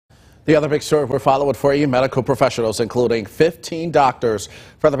The other big story we're following for you, medical professionals, including 15 doctors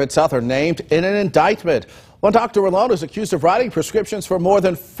from the Mid-South, are named in an indictment. One doctor alone is accused of writing prescriptions for more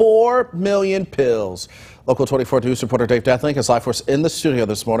than 4 million pills. Local 24 News reporter Dave Detling is live for us in the studio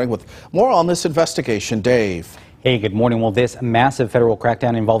this morning with more on this investigation. Dave. Hey, good morning. Well, this massive federal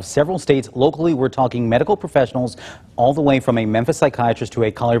crackdown involves several states. Locally, we're talking medical professionals all the way from a Memphis psychiatrist to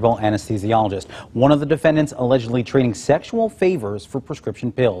a Collierville anesthesiologist. One of the defendants allegedly trading sexual favors for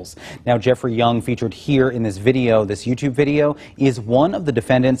prescription pills. Now, Jeffrey Young, featured here in this video, this YouTube video, is one of the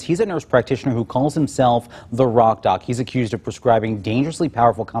defendants. He's a nurse practitioner who calls himself the Rock Doc. He's accused of prescribing dangerously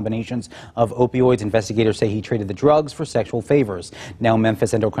powerful combinations of opioids. Investigators say he traded the drugs for sexual favors. Now,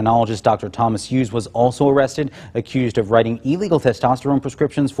 Memphis endocrinologist Dr. Thomas Hughes was also arrested, accused of writing illegal testosterone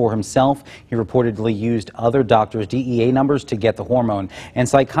prescriptions for himself. He reportedly used other doctors' DEA numbers to get the hormone. And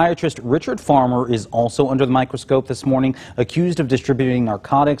psychiatrist Richard Farmer is also under the microscope this morning, accused of distributing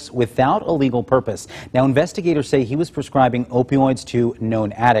narcotics without a legal purpose. Now, investigators say he was prescribing opioids to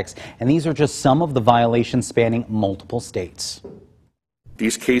known addicts, and these are just some of the violations spanning multiple states.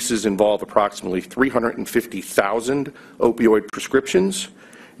 These cases involve approximately 350,000 opioid prescriptions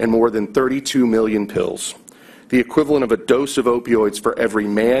and more than 32 million pills, the equivalent of a dose of opioids for every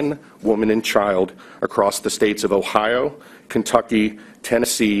man, woman, and child across the states of Ohio, Kentucky,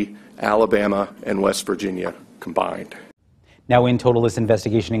 Tennessee, Alabama, and West Virginia combined. Now, in total, this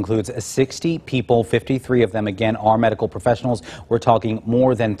investigation includes 60 people. 53 of them, again, are medical professionals. We're talking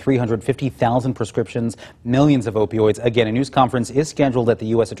more than 350,000 prescriptions, millions of opioids. Again, a news conference is scheduled at the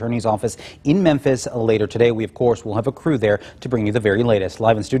U.S. Attorney's Office in Memphis later today. We, of course, will have a crew there to bring you the very latest.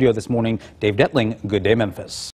 Live in studio this morning, Dave Detling. Good day, Memphis.